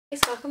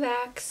Guys, welcome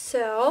back.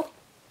 So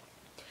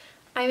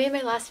I made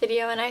my last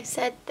video and I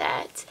said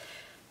that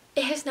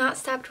it has not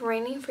stopped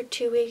raining for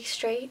 2 weeks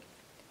straight,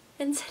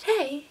 and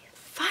today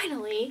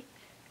finally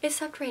it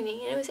stopped raining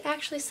and it was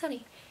actually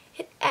sunny.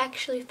 It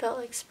actually felt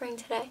like spring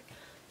today,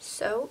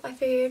 so I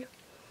figured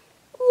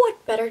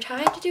what better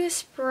time to do a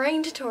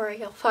spring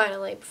tutorial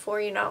finally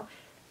before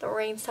the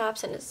rain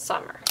stops and it's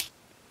summer.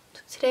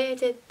 So today I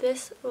did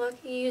this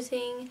look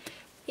using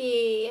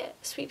the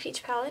Sweet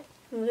Peach palette.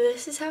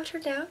 This is how it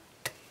turned out.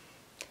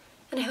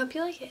 And I hope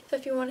you like it. So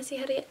if you want to see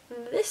how to get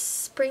this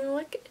spring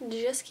look,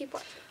 just keep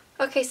watching.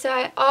 Okay, so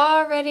I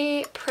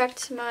already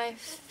prepped my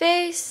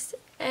face,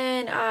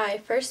 and I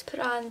first put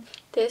on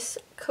this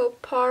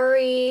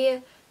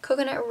Kopari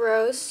Coconut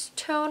Rose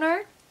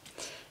Toner.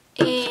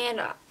 And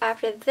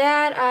after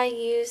that, I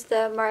used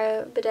the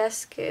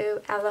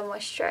Badescu Aloe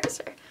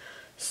Moisturizer.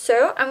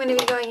 So I'm going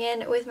to be going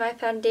in with my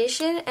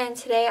foundation, and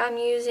today I'm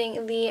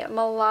using the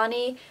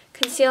Milani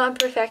Conceal and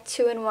Perfect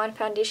 2-in-1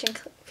 Foundation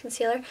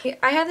Concealer.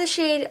 I have the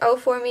shade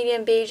 04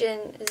 Medium Beige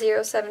and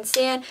 07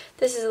 Sand.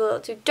 This is a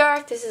little too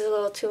dark, this is a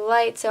little too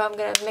light, so I'm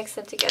going to mix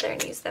them together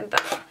and use them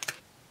both.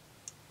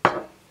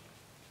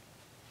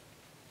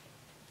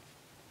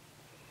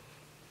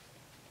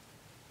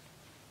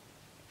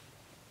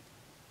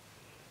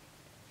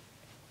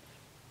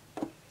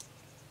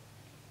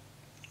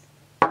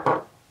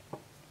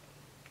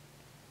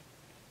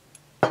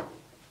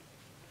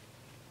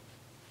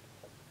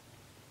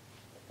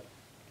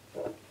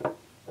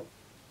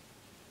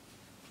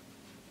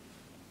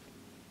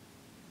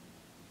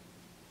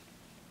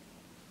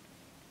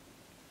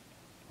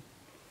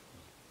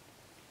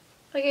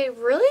 Like, it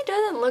really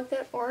doesn't look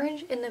that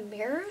orange in the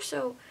mirror,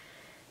 so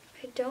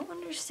I don't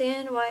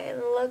understand why it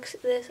looks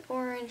this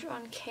orange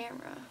on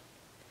camera.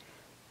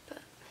 But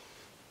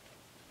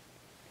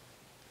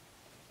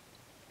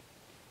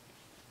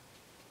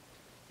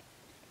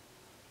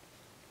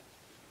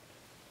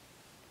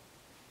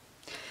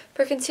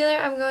for concealer,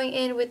 I'm going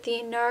in with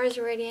the Nars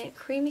Radiant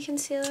Creamy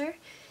Concealer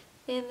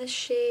in the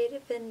shade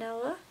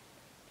Vanilla.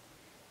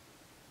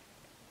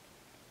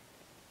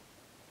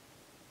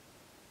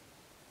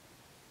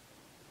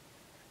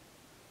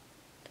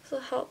 This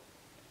will help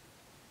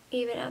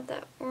even out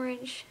that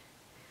orange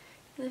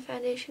in the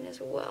foundation as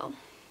well.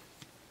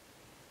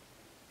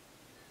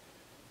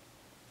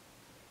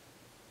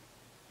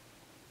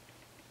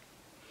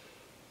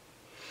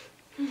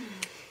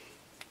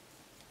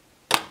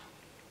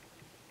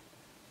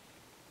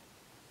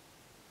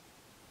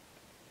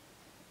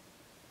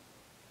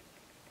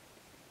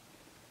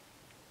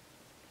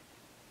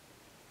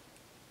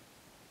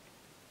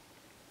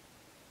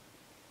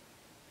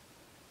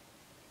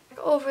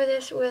 Over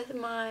this with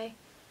my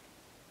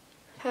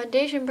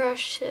foundation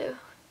brush to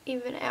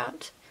even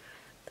out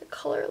the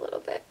color a little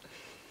bit.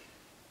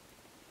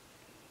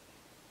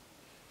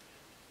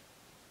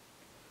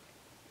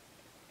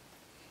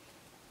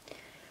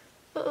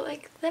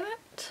 Like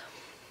that.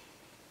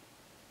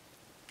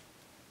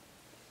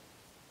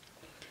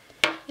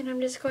 And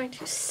I'm just going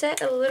to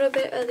set a little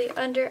bit of the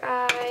under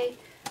eye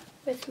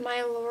with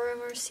my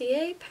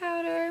Mercier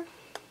powder,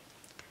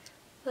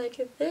 like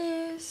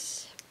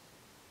this.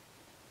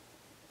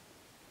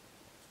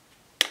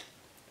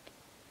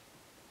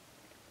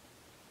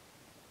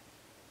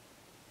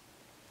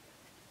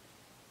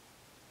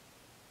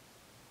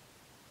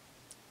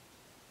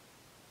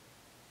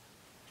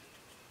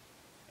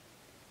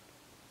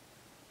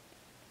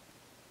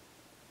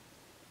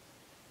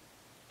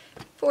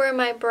 For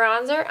my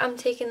bronzer, I'm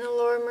taking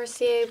the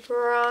Mercier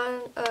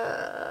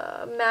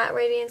Matte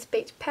Radiance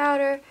Baked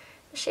Powder,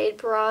 the shade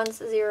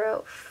Bronze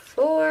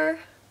 04,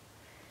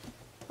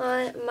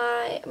 on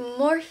my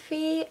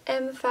Morphe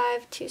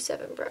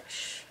M527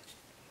 brush.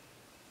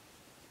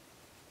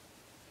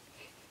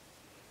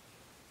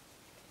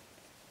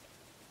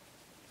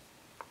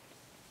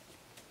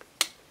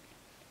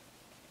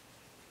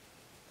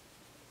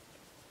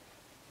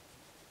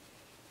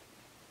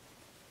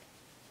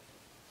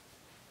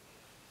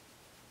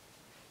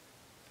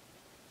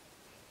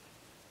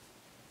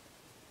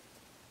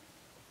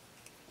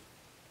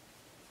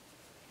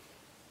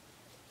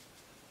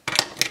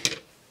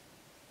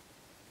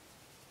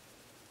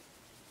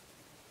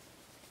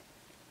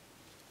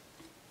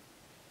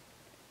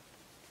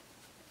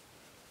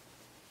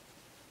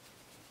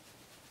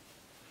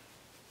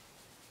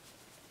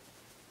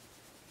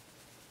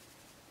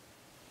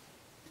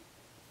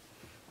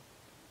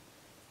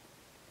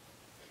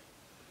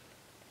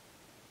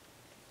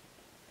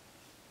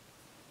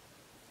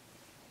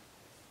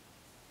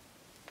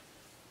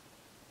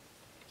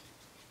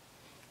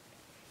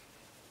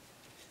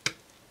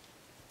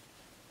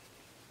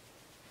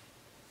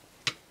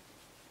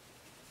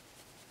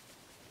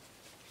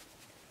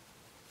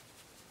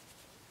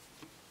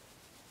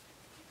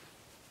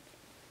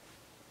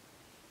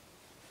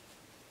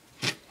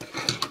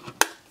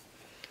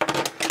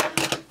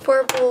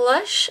 For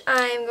blush,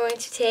 I'm going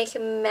to take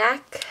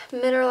MAC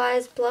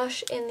Mineralize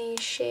blush in the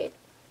shade...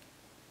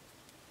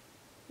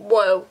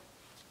 Whoa.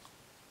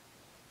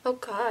 Oh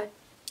god.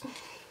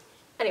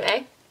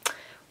 Anyway,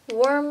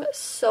 Warm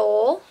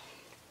Soul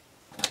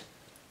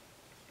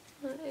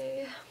on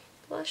a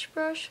blush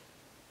brush.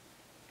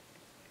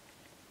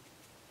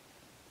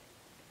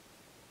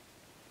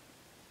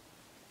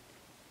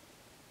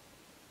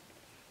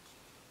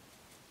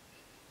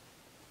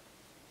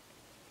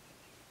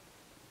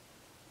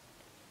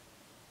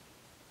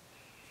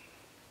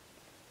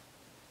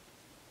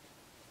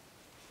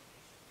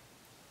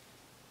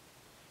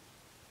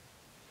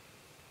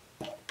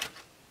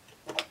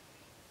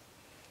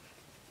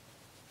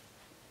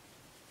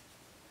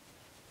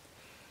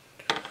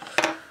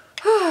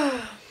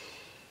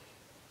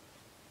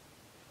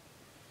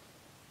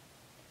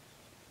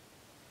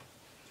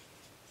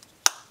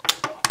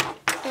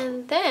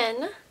 And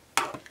then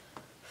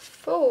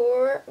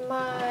for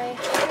my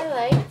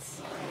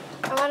highlights,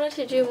 I wanted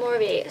to do more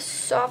of a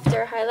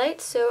softer highlight,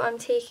 so I'm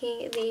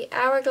taking the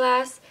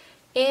Hourglass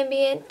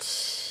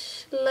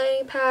Ambient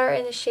Lighting Powder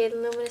in the shade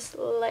Luminous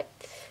Light.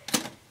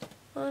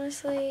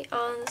 Honestly,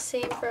 on the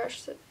same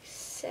brush that I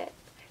set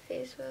my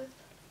face with.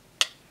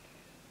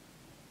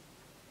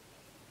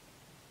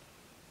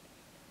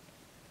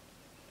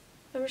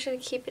 I'm just going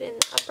to keep it in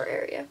the upper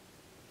area.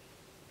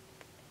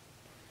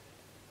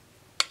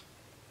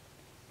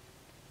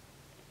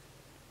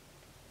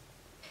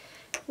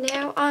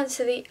 Now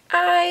onto the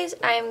eyes,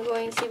 I'm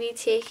going to be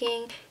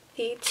taking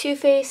the Too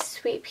Faced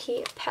Sweet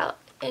Pea palette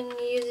and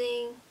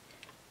using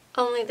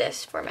only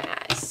this for my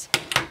eyes.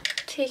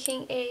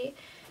 Taking a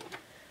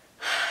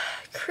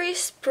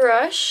crease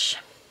brush,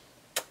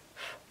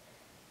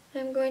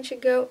 I'm going to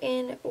go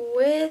in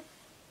with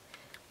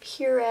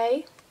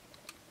Puree,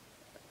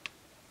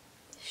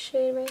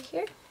 shade right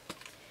here,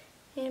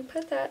 and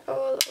put that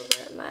all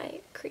over my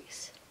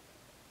crease.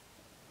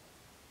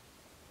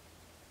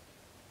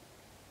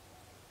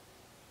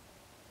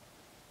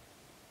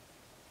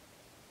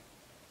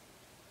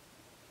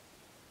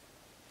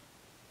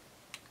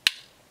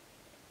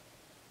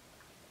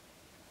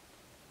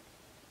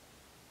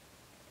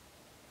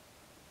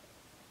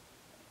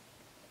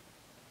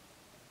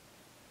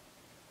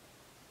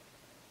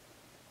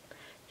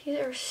 These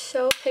are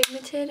so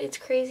pigmented, it's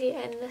crazy,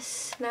 and the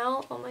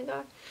smell, oh my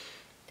god,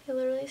 they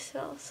literally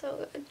smell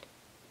so good.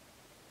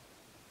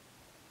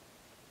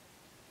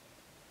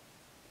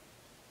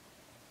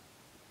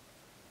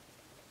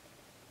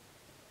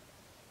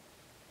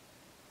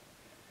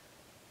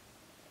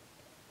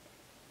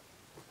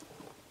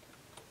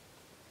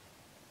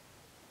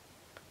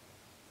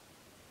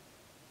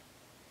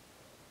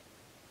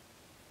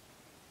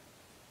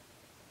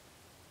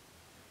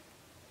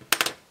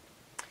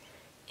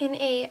 In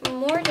a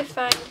more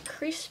defined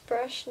crease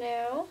brush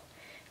now,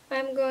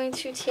 I'm going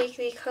to take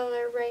the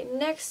color right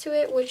next to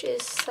it, which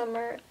is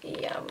Summer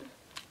Yum.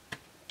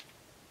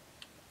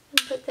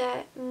 And put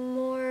that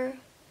more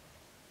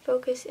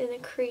focus in the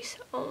crease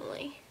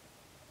only.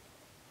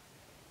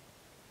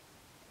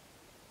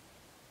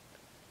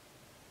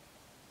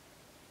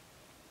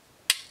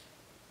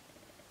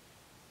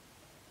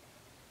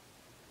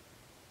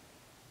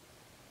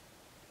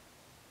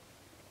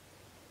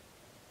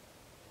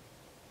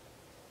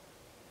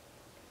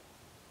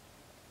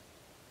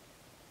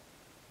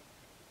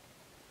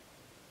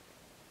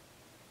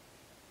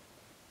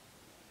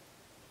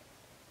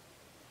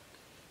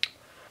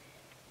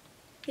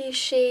 The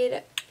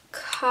shade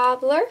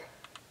Cobbler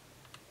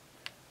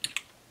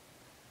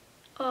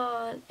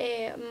on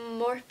a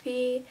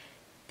Morphe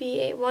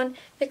B81.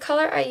 The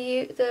color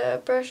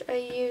the brush I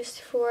used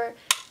for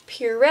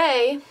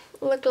Puree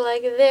looked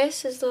like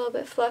this. It's a little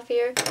bit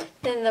fluffier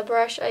than the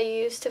brush I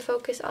used to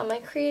focus on my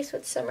crease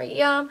with Summer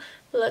Yum.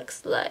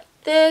 Looks like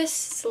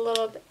this. It's a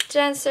little bit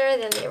denser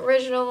than the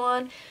original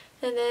one.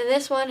 And then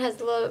this one has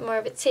a little bit more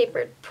of a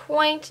tapered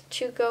point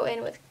to go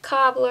in with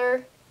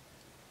Cobbler.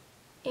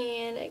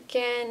 And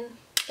again,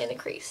 in the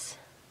crease.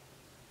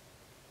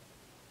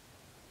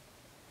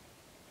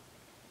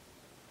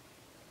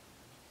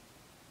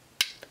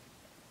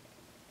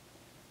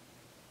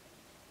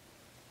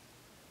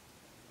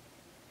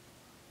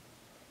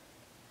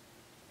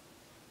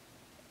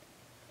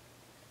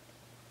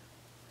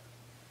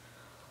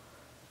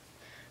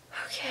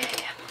 Okay,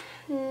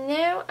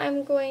 now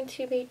I'm going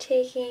to be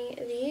taking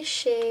the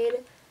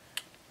shade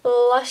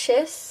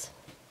Luscious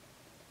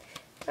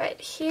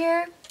right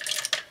here.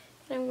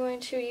 I'm going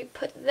to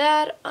put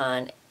that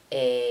on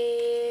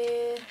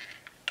a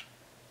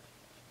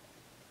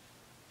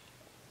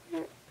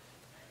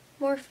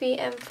Morphe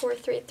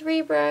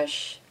M433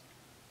 brush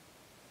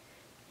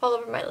all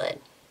over my lid.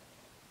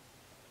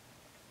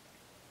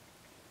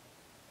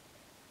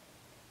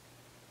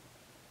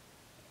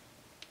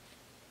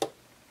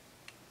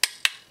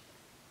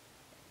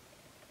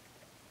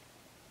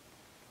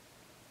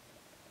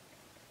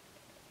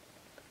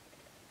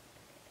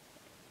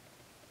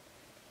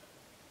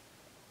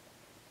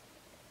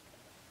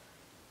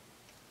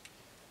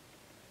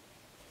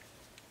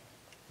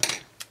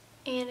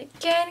 And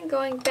again,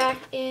 going back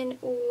in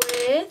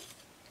with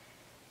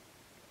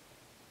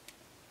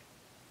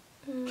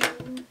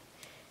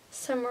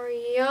Summer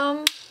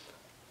Yum.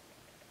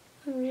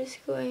 I'm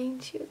just going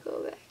to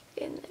go back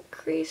in the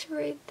crease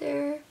right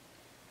there.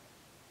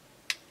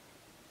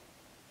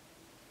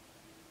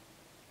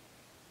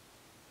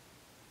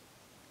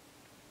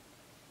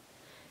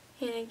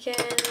 And again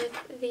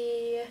with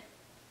the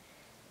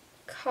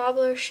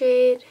Cobbler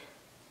shade.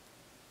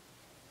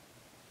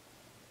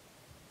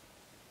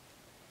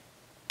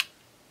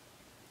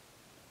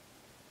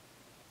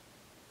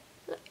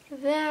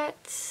 Like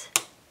that.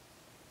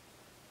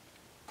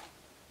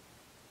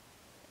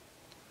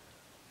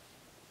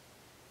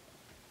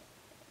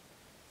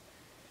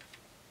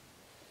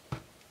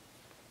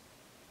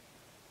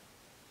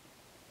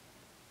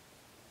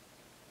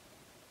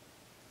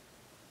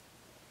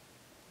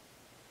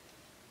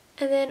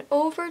 And then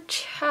over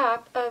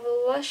top of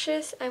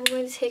Luscious, I'm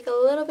going to take a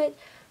little bit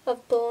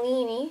of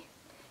Bellini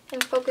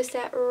and focus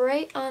that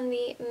right on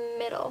the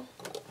middle.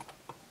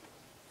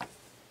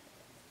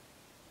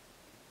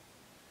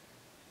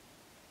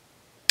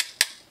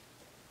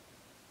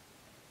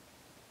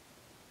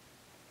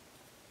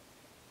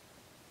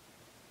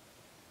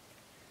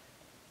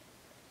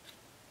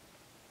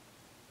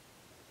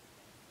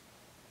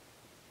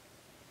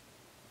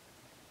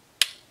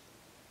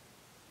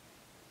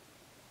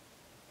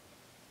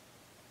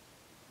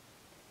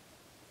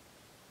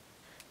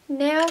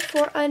 Now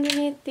for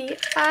underneath the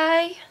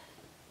eye,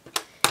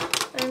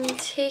 I'm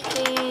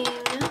taking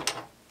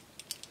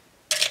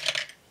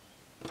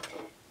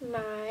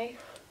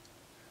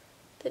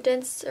the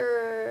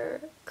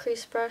denser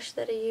crease brush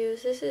that I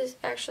use. This is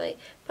actually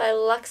by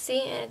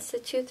Luxie, and it's the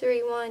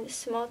 231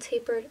 small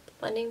tapered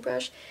blending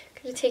brush.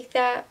 I'm going to take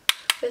that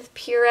with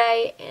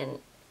Puree and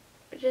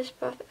just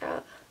buff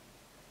out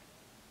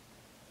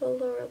the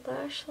lower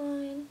lash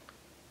line.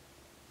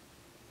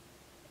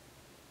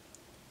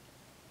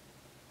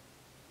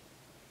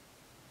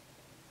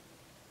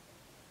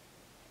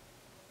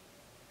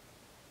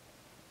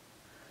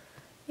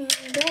 And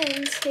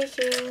then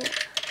taking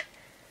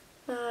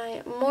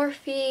my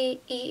Morphe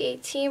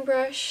E18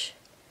 brush,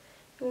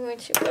 I'm going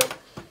to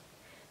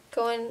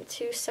go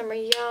into Summer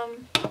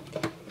Yum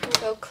and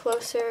go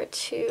closer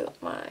to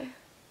my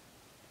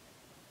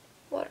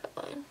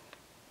waterline.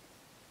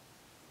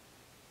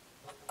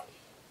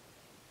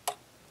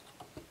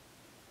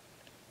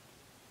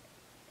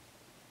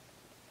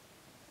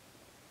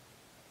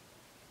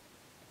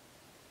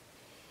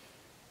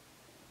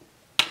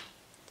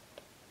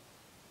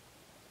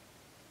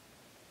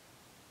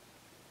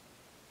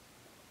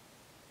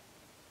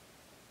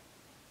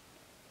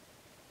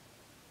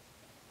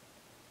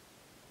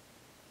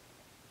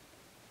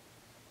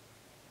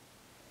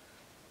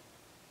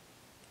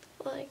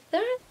 Like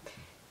that.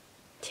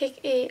 Take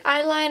a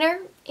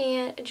eyeliner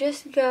and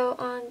just go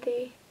on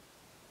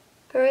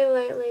very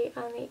lightly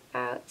on the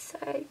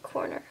outside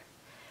corner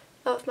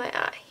of my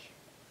eye.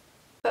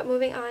 But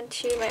moving on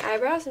to my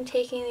eyebrows, I'm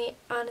taking the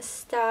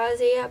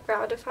Anastasia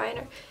Brow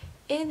Definer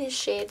in the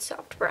shade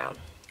Soft Brown.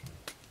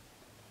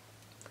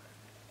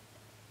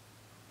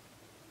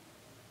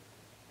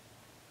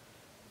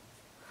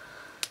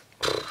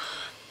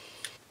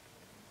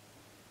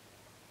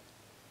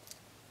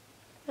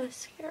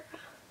 Mascara.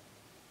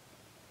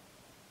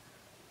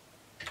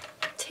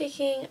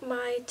 Taking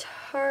my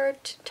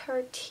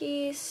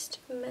Tarteist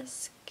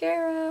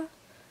mascara.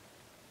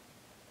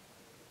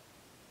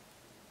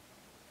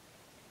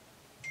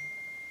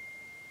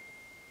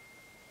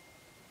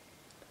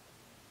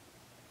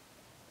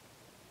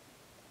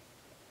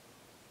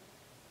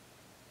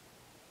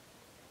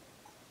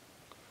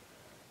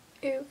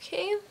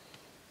 Okay.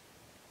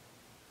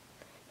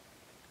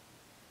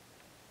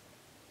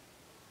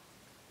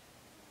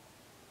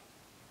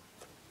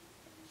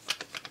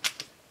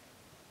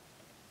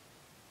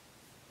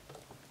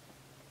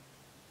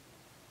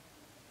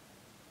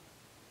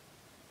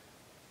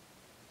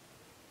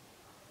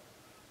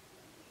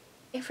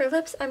 For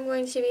lips, I'm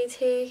going to be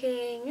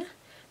taking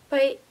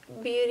Bite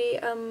Beauty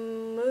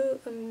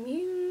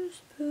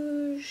Amuse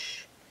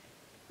Bouche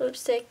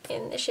lipstick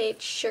in the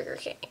shade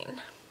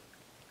Sugarcane.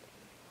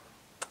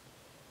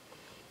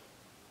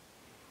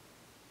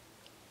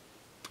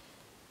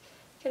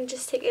 And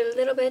just take a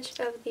little bit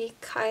of the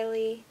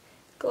Kylie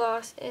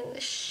gloss in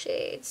the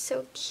shade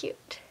So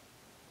Cute.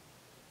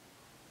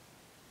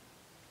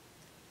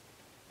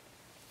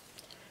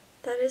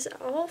 That is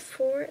all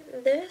for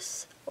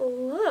this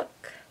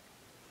look.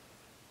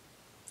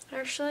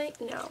 Actually,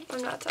 no,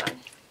 I'm not done. I'm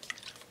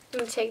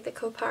going to take the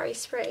Kopari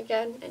spray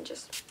again and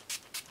just...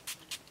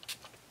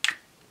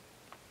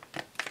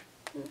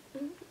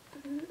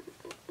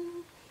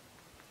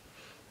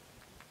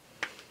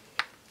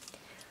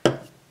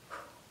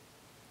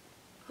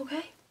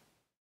 Okay,